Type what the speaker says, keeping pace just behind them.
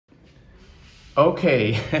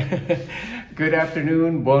Okay, good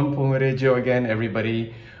afternoon, buon pomeriggio again,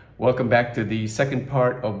 everybody. Welcome back to the second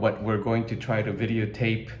part of what we're going to try to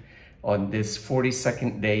videotape on this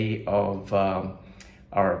 42nd day of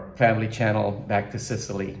our family channel back to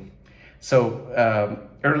Sicily. So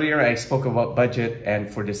earlier I spoke about budget, and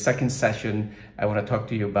for the second session, I want to talk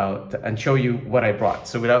to you about and show you what I brought.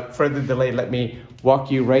 So without further delay, let me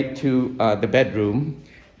walk you right to the bedroom,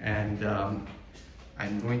 and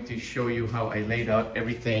I'm going to show you how I laid out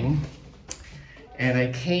everything. And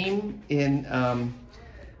I came in,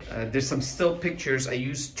 there's some still pictures. I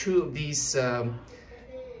used two of these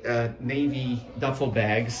navy duffel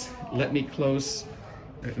bags. Let me close,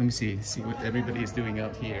 let me see what everybody is doing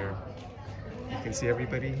out here. You can see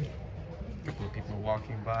everybody, a couple of people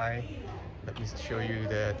walking by. Let me show you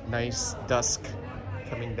the nice dusk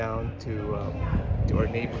coming down to our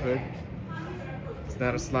neighborhood. It's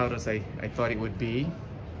not as loud as I thought it would be.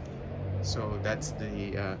 So that's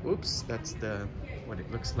the, oops, that's the what it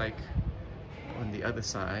looks like on the other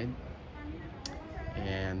side.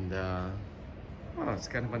 And oh, it's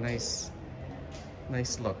kind of a nice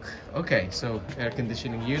look. Okay, so air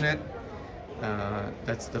conditioning unit.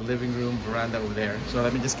 That's the living room, veranda over there. So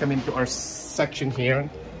let me just come into our section here.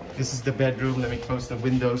 This is the bedroom. Let me close the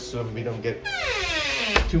windows so we don't get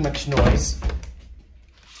too much noise.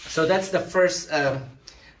 So that's the first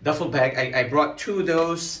duffel bag. I brought two of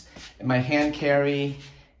those, my hand carry,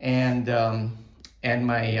 and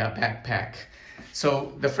my backpack.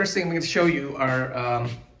 So the first thing I'm going to show you are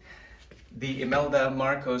the Imelda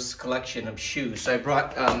Marcos collection of shoes. So I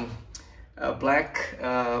brought black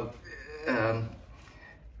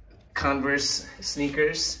Converse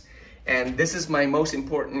sneakers, and this is my most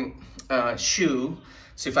important shoe.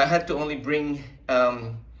 So if I had to only bring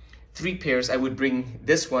 3 pairs, I would bring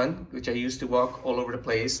this one, which I used to walk all over the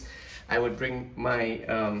place. I would bring my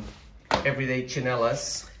everyday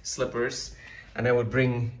chinelas, slippers, and I would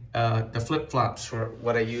bring the flip-flops for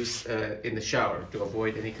what I use in the shower to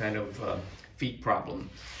avoid any kind of feet problem.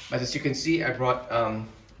 But as you can see, I brought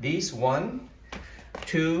these 1,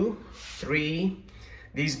 2, 3.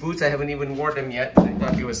 These boots, I haven't even worn them yet. I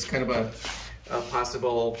thought it was kind of a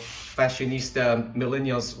possible fashionista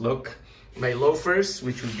millennials look. My loafers,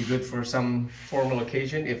 which would be good for some formal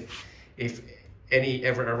occasion if any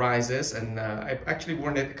ever arises, and I've actually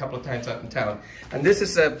worn it a couple of times out in town. And this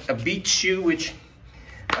is a beach shoe, which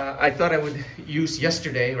I thought I would use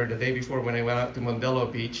yesterday or the day before when I went out to Mondello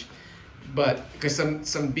Beach, but because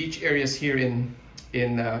some beach areas here in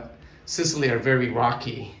Sicily are very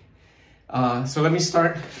rocky. So let me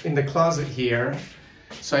start in the closet here.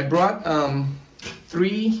 So I brought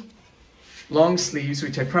 3 long sleeves,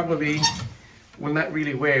 which I probably will not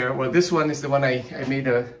really wear. Well, this one is the one I made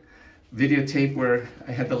a videotape where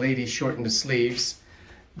I had the lady shorten the sleeves.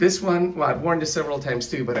 This one, well, I've worn this several times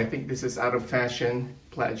too, but I think this is out of fashion,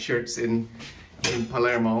 plaid shirts in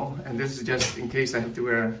Palermo. And this is just in case I have to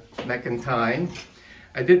wear neck and tie.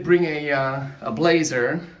 I did bring a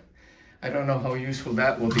blazer. I don't know how useful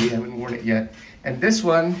that will be. I haven't worn it yet. And this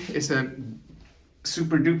one is a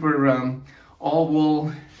super duper all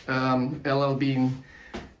wool LL Bean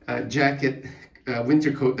jacket,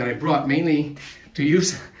 winter coat that I brought mainly to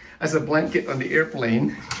use as a blanket on the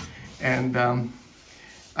airplane. And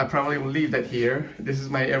I probably will leave that here. This is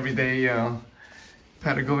my everyday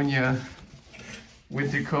Patagonia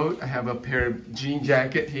winter coat. I have a pair of jean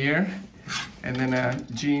jacket here, and then a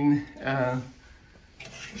jean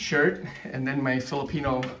shirt, and then my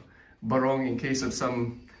Filipino barong in case of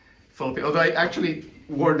some Filipino. Although I actually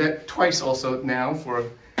wore that twice also now for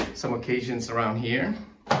some occasions around here.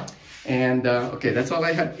 And okay, that's all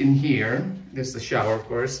I have in here. This is the shower, of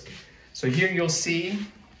course. So here you'll see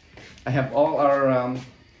I have all our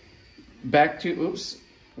back to, oops,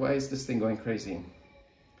 why is this thing going crazy?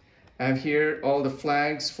 I have here all the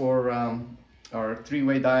flags for our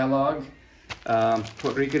 3-way dialogue.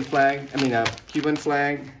 Puerto Rican flag, Cuban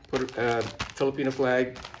flag, Filipino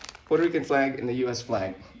flag, Puerto Rican flag, and the US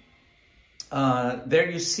flag. There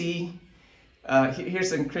you see, here's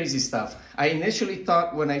some crazy stuff. I initially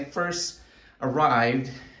thought when I first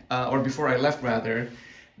arrived, or before I left rather,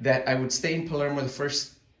 that I would stay in Palermo the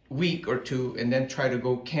first week or 2 and then try to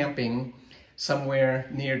go camping somewhere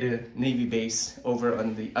near the Navy base over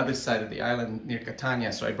on the other side of the island near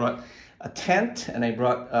Catania. So I brought a tent, and I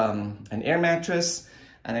brought an air mattress,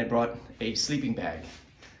 and I brought a sleeping bag.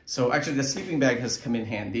 So actually the sleeping bag has come in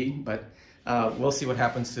handy, but we'll see what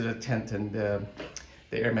happens to the tent and the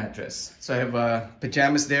air mattress. So I have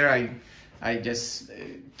pajamas there. I just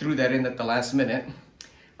threw that in at the last minute,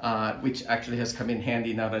 which actually has come in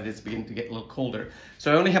handy now that it's beginning to get a little colder.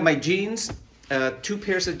 So I only have my jeans, 2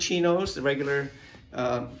 pairs of chinos, the regular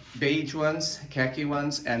beige ones, khaki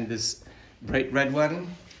ones, and this bright red one.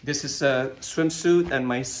 This is a swimsuit and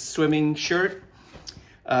my swimming shirt.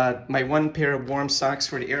 My 1 pair of warm socks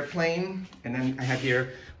for the airplane. And then I have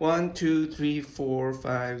here 1, 2, 3, 4,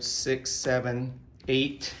 5, 6, 7,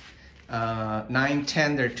 8, 9,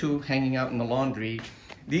 10. There are 2 hanging out in the laundry.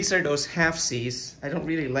 These are those half-seas. I don't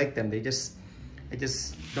really like them. I just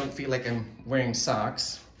don't feel like I'm wearing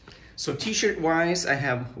socks. So t-shirt wise, I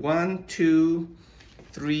have 1, 2,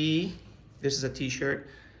 3. This is a t-shirt.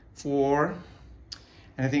 4.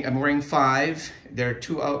 And I think I'm wearing 5. There are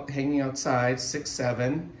 2 out hanging outside, 6,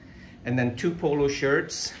 7. And then 2 polo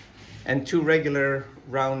shirts and 2 regular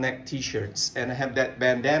round neck t-shirts. And I have that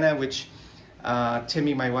bandana, which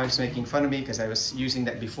Timmy, my wife's making fun of me because I was using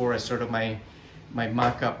that before as sort of my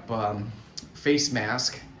mock-up face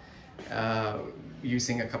mask,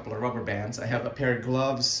 using a couple of rubber bands. I have a pair of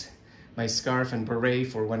gloves, my scarf and beret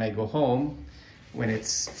for when I go home, when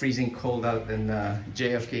it's freezing cold out in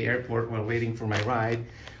JFK airport while waiting for my ride.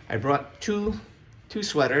 I brought two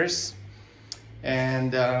sweaters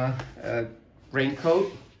and a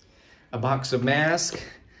raincoat, a box of masks,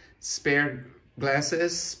 spare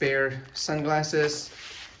glasses, spare sunglasses.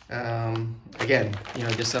 Again, you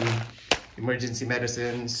know, just some emergency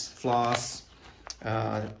medicines, floss,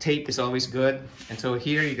 tape is always good. And so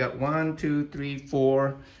here you got 1, 2, 3,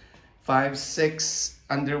 4, 5, 6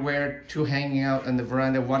 underwear, 2 hanging out on the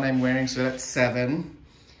veranda, 1 I'm wearing, so that's 7.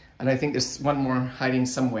 And I think there's 1 more hiding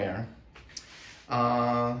somewhere.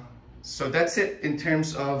 So that's it in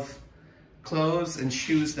terms of clothes and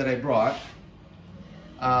shoes that I brought.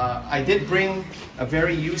 I did bring a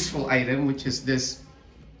very useful item, which is this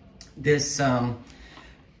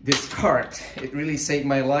cart. It really saved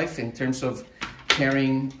my life in terms of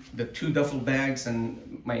carrying the 2 duffel bags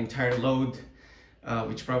and my entire load,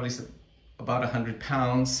 which probably is about 100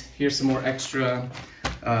 pounds. Here's some more extra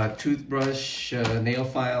toothbrush, nail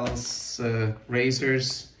files,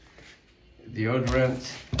 razors,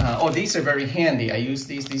 deodorant. Oh, these are very handy. I use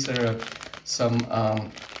these. These are some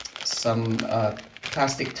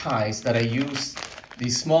plastic ties that I use.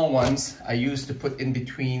 These small ones I use to put in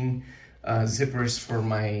between zippers for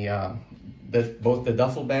my both the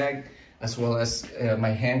duffel bag as well as my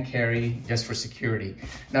hand carry, just for security.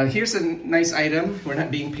 Now here's a nice item. We're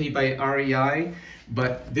not being paid by REI,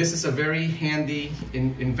 but this is a very handy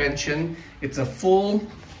invention. It's a full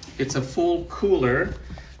cooler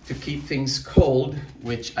to keep things cold,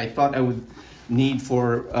 which I thought I would need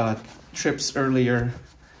for trips earlier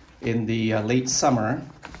in the late summer,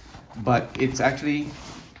 but it's actually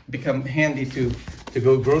become handy to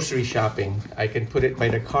go grocery shopping. I can put it by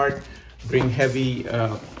the cart, bring heavy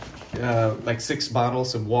like 6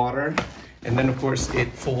 bottles of water, and then of course it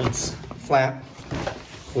folds flat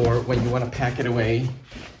for when you want to pack it away.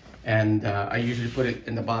 And I usually put it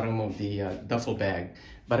in the bottom of the duffel bag,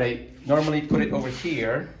 but I normally put it over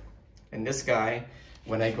here in this guy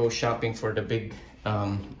when I go shopping for the big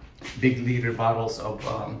liter bottles of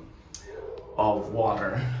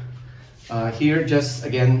water. Here, just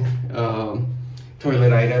again,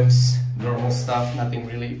 toilet items, normal stuff, nothing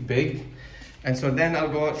really big. And so then I'll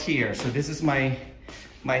go out here. So this is my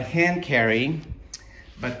hand carry,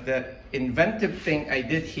 but the inventive thing I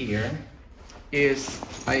did here is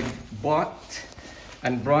I bought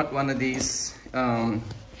and brought one of these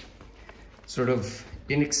sort of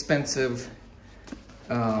inexpensive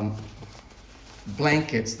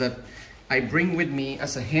blankets that I bring with me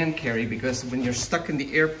as a hand carry, because when you're stuck in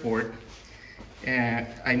the airport,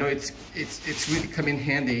 I know it's really come in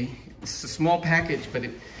handy. It's a small package, but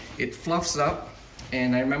it fluffs up.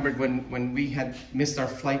 And I remembered when we had missed our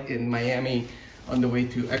flight in Miami on the way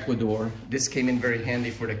to Ecuador, this came in very handy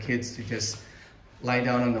for the kids to just lie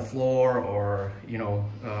down on the floor, or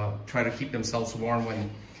try to keep themselves warm when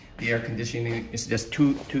the air conditioning is just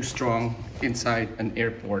too strong inside an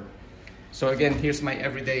airport. So again, here's my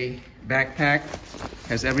everyday backpack,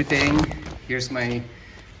 has everything. Here's my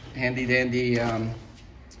handy dandy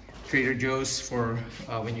Trader Joe's for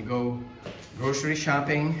when you go grocery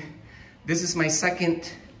shopping. This is my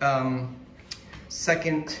second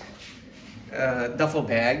duffel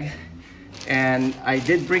bag, and I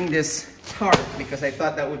did bring this tarp because I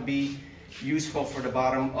thought that would be useful for the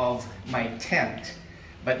bottom of my tent.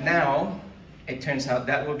 But now it turns out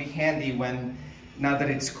that will be handy now that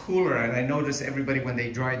it's cooler. And I notice everybody, when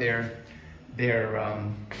they dry their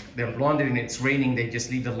laundry and it's raining, they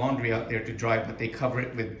just leave the laundry out there to dry, but they cover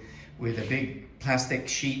it with a big plastic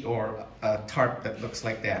sheet or a tarp that looks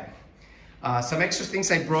like that. Some extra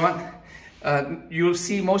things I brought. You'll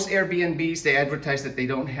see most Airbnbs, they advertise that they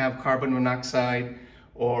don't have carbon monoxide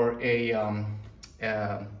or a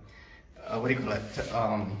what do you call it?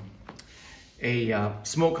 A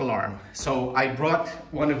smoke alarm. So I brought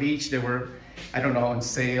one of each. They were, I don't know, on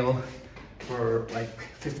sale for like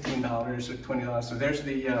 $15 or $20. So there's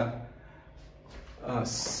the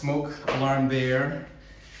smoke alarm there.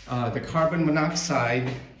 The carbon monoxide,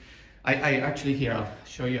 I actually, here, I'll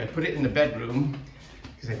show you. I put it in the bedroom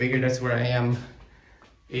because I figured that's where I am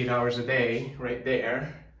 8 hours a day, right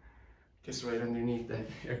there. Just right underneath the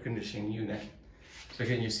air conditioning unit. So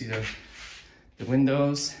again, you see the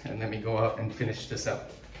windows, and let me go out and finish this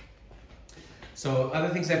up. So other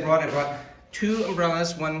things I brought 2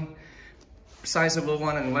 umbrellas, one sizable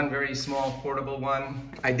one and one very small portable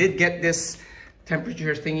one. I did get this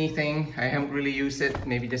temperature thingy thing. I haven't really used it,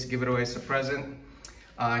 maybe just give it away as a present.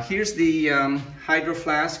 Here's the hydro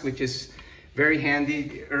flask, which is very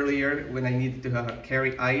handy earlier when I needed to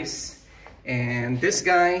carry ice. And this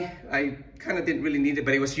guy, I kind of didn't really need it,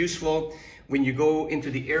 but it was useful when you go into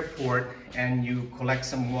the airport and you collect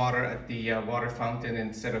some water at the water fountain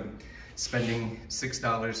instead of spending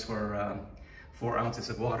 $6 for 4 ounces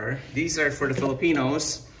of water. These are for the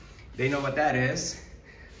Filipinos. They know what that is.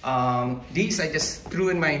 These I just threw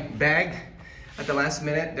in my bag at the last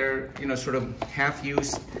minute. They're, you know, sort of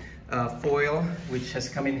half-used foil, which has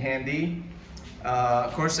come in handy.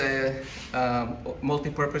 Of course, a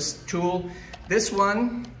multi-purpose tool. This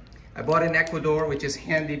one I bought in Ecuador, which is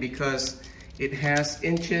handy because it has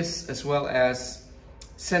inches as well as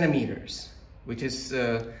centimeters, which is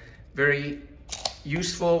very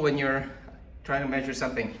useful when you're trying to measure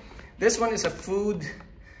something. This one is a food.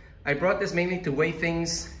 I brought this mainly to weigh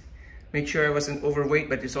things, make sure I wasn't overweight,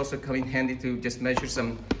 but it's also coming handy to just measure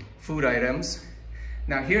some food items.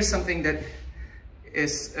 Now here's something that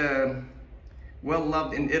is well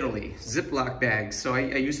loved in Italy, Ziploc bags. So I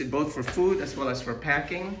use it both for food as well as for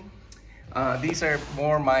packing. These are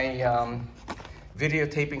more my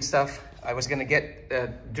videotaping stuff. I was gonna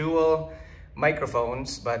get dual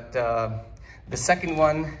microphones, but the second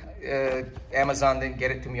one, Amazon didn't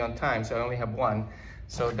get it to me on time, so I only have one.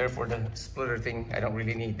 So therefore the splitter thing I don't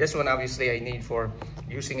really need. This one obviously I need for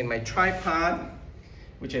using in my tripod,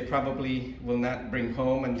 which I probably will not bring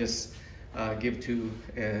home and just give to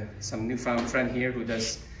some newfound friend here who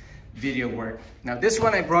does video work. Now this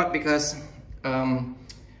one I brought because I'm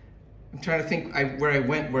trying to think where I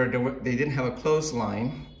went where they didn't have a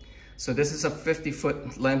clothesline. So this is a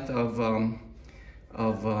 50-foot length of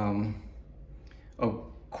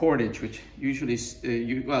cordage, which usually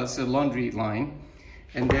well, it's a laundry line,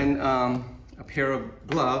 and then a pair of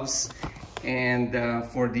gloves. And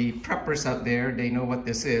for the preppers out there, they know what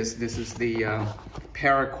this is. This is the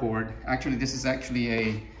paracord. Actually, this is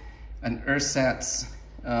actually an Ersatz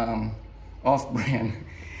off-brand.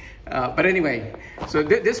 But anyway, so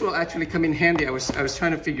this will actually come in handy. I was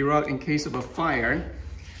trying to figure out in case of a fire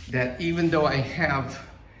that even though I have,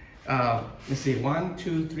 let's see, 1,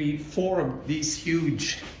 2, 3, 4 of these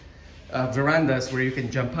huge verandas where you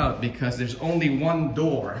can jump out, because there's only one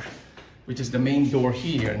door, which is the main door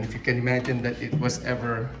here. And if you can imagine that it was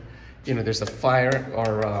ever, you know, there's a fire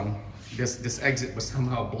or this exit was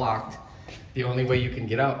somehow blocked, the only way you can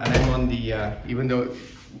get out. And I'm on the, even though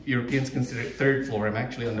Europeans consider it 3rd floor, I'm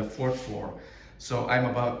actually on the 4th floor. So I'm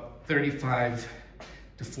about 35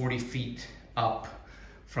 to 40 feet up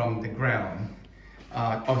from the ground.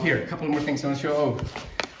 Oh, here, a couple more things I want to show. Oh,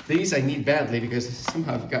 these I need badly because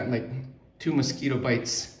somehow I've gotten like 2 mosquito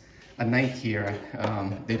bites a night here.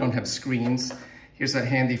 They don't have screens. Here's a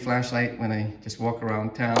handy flashlight when I just walk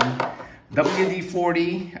around town.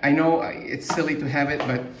 WD-40, I know it's silly to have it,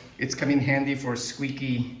 but it's come in handy for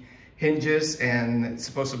squeaky hinges, and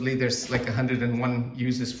supposedly there's like 101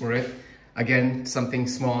 uses for it. Again, something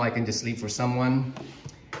small I can just leave for someone.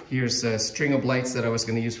 Here's a string of lights that I was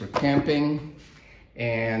going to use for camping.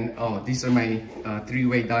 And oh, these are my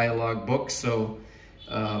 3-way dialogue books. So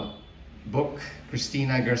book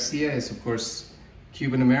Cristina Garcia is of course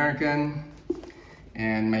Cuban American,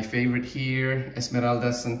 and my favorite here,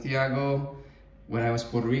 Esmeralda Santiago, when I was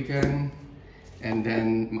Puerto Rican. And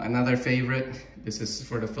then another favorite, this is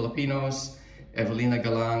for the Filipinos, Evelina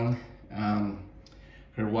Galang,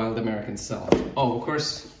 her Wild American Self. Oh, of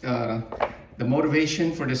course, the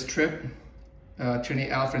motivation for this trip, Trinity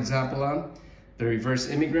Alfred Zappala, The Reverse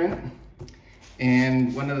Immigrant.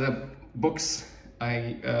 And one of the books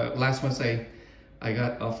last ones I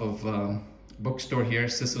got off of bookstore here,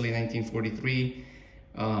 Sicily, 1943.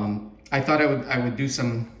 I thought I would do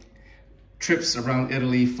some trips around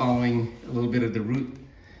Italy following a little bit of the route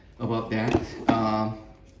about that,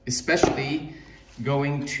 especially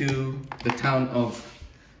going to the town of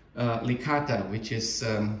Licata, which is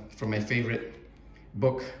from my favorite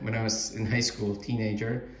book when I was in high school,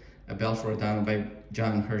 teenager, A Bell for a Dama by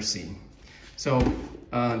John Hersey. So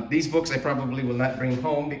these books I probably will not bring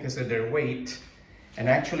home because of their weight. And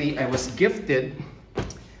actually I was gifted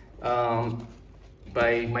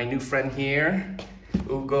by my new friend here,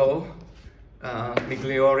 Ugo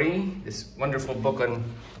Migliori, this wonderful book on,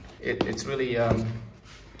 it's really a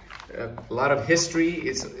lot of history.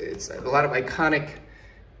 It's a lot of iconic,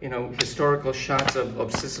 you know, historical shots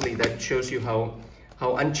of Sicily that shows you how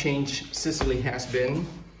unchanged Sicily has been.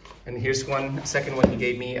 And here's one, second one he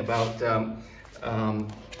gave me about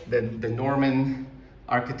the Norman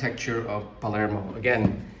architecture of Palermo.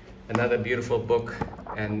 Again, another beautiful book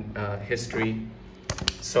and history.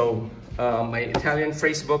 So my Italian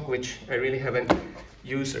phrase book, which I really haven't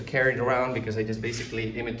used or carried around because I just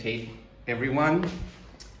basically imitate everyone.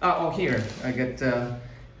 Oh, here, I get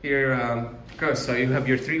here, so you have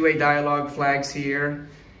your three-way dialogue flags here,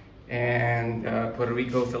 and Puerto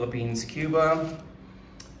Rico, Philippines, Cuba.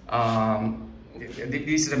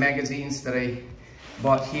 These are the magazines that I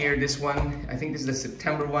bought here. This one, I think this is the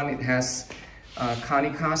September one. It has Connie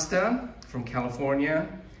Costa from California.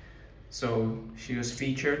 So she was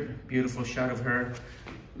featured, beautiful shot of her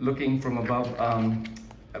looking from above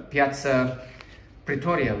Piazza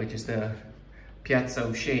Pretoria, which is the Piazza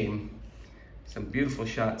of Shame. Some beautiful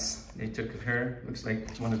shots they took of her. Looks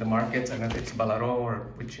like one of the markets. I don't know if it's Balaro or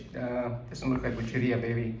which, doesn't look like Bucheria,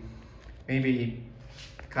 maybe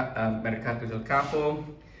Mercato del Capo.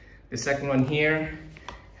 The second one here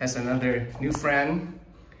has another new friend.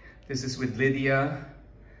 This is with Lydia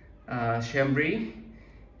Schembri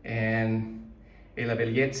and E la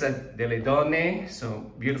bellezza delle donne.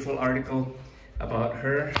 So beautiful article about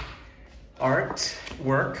her art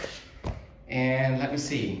work. And let me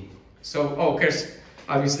see. So, oh, there's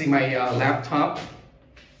obviously my laptop,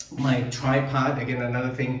 my tripod. Again, another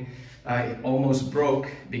thing, it almost broke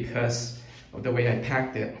because of the way I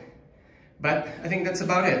packed it. But I think that's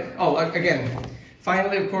about it. Oh, again,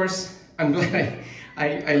 finally, of course, I'm glad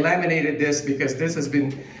I laminated this because this has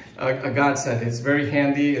been a godsend. It's very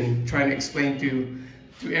handy, and trying to explain to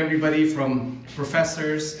everybody from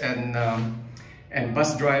professors and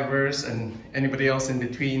bus drivers and anybody else in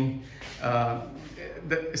between.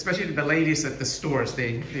 Especially the ladies at the stores,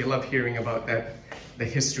 they love hearing about the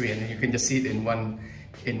history, and you can just see it in one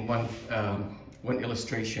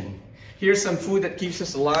illustration. Here's some food that keeps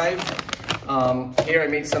us alive. Here I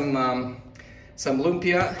made some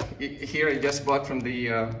lumpia. Here I just bought from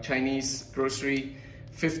the Chinese grocery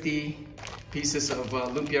 50 pieces of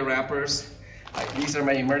lumpia wrappers. These are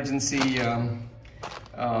my emergency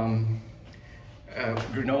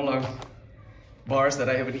granola bars that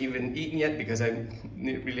I haven't even eaten yet because I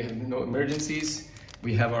really have no emergencies.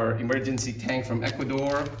 We have our emergency tank from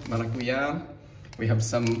Ecuador, maracuya. We have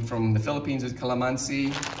some from the Philippines with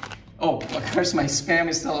calamansi. Oh, of course, my Spam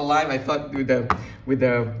is still alive. I thought with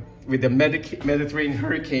the Mediterranean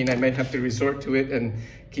hurricane, I might have to resort to it and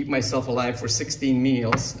keep myself alive for 16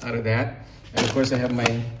 meals out of that. And of course, I have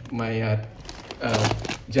my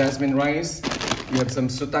jasmine rice. We have some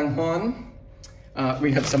sutanghon.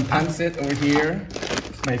 We have some pancit over here,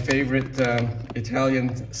 my favorite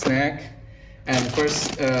Italian snack. And of course,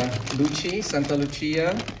 Luci, Santa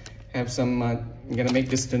Lucia. Have some, I'm gonna make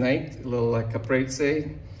this tonight, a little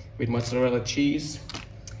caprese with mozzarella cheese.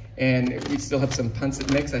 And we still have some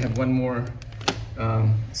pancit mix. I have one more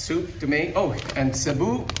soup to make. Oh, and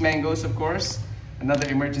Cebu mangoes, of course, another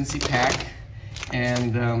emergency pack.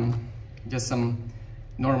 And just some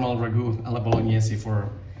normal ragu alla bolognese for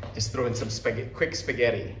just throw in some quick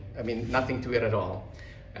spaghetti. I mean, nothing to it at all.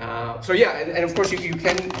 So yeah, and of course you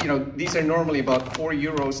can, you know, these are normally about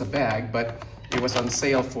 €4 a bag, but it was on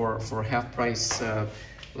sale for half price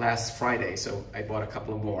last Friday, so I bought a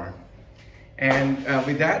couple of more. And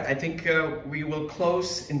with that, I think we will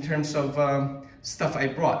close in terms of stuff I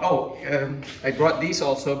brought. Oh, I brought these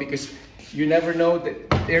also because you never know that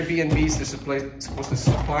Airbnbs are supposed to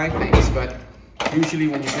supply things, but usually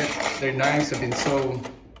when you get their knives have been so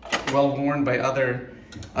well worn by other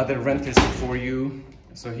renters before you.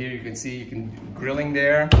 So here you can see you can grilling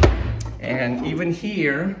there, and even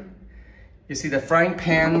here you see the frying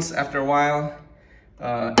pans. After a while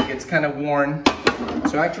it gets kind of worn.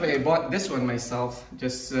 So actually I bought this one myself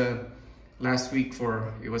just last week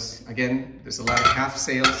for, it was, again, there's a lot of half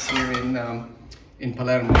sales here in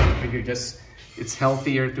Palermo. I figure just it's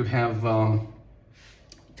healthier to have the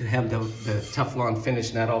Teflon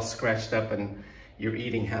finish, not all scratched up and you're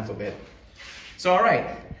eating half of it. So all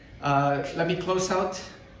right, let me close out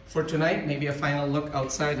for tonight. Maybe a final look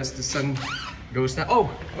outside as the sun goes down. Oh,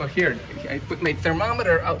 well, here, I put my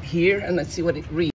thermometer out here and let's see what it reads.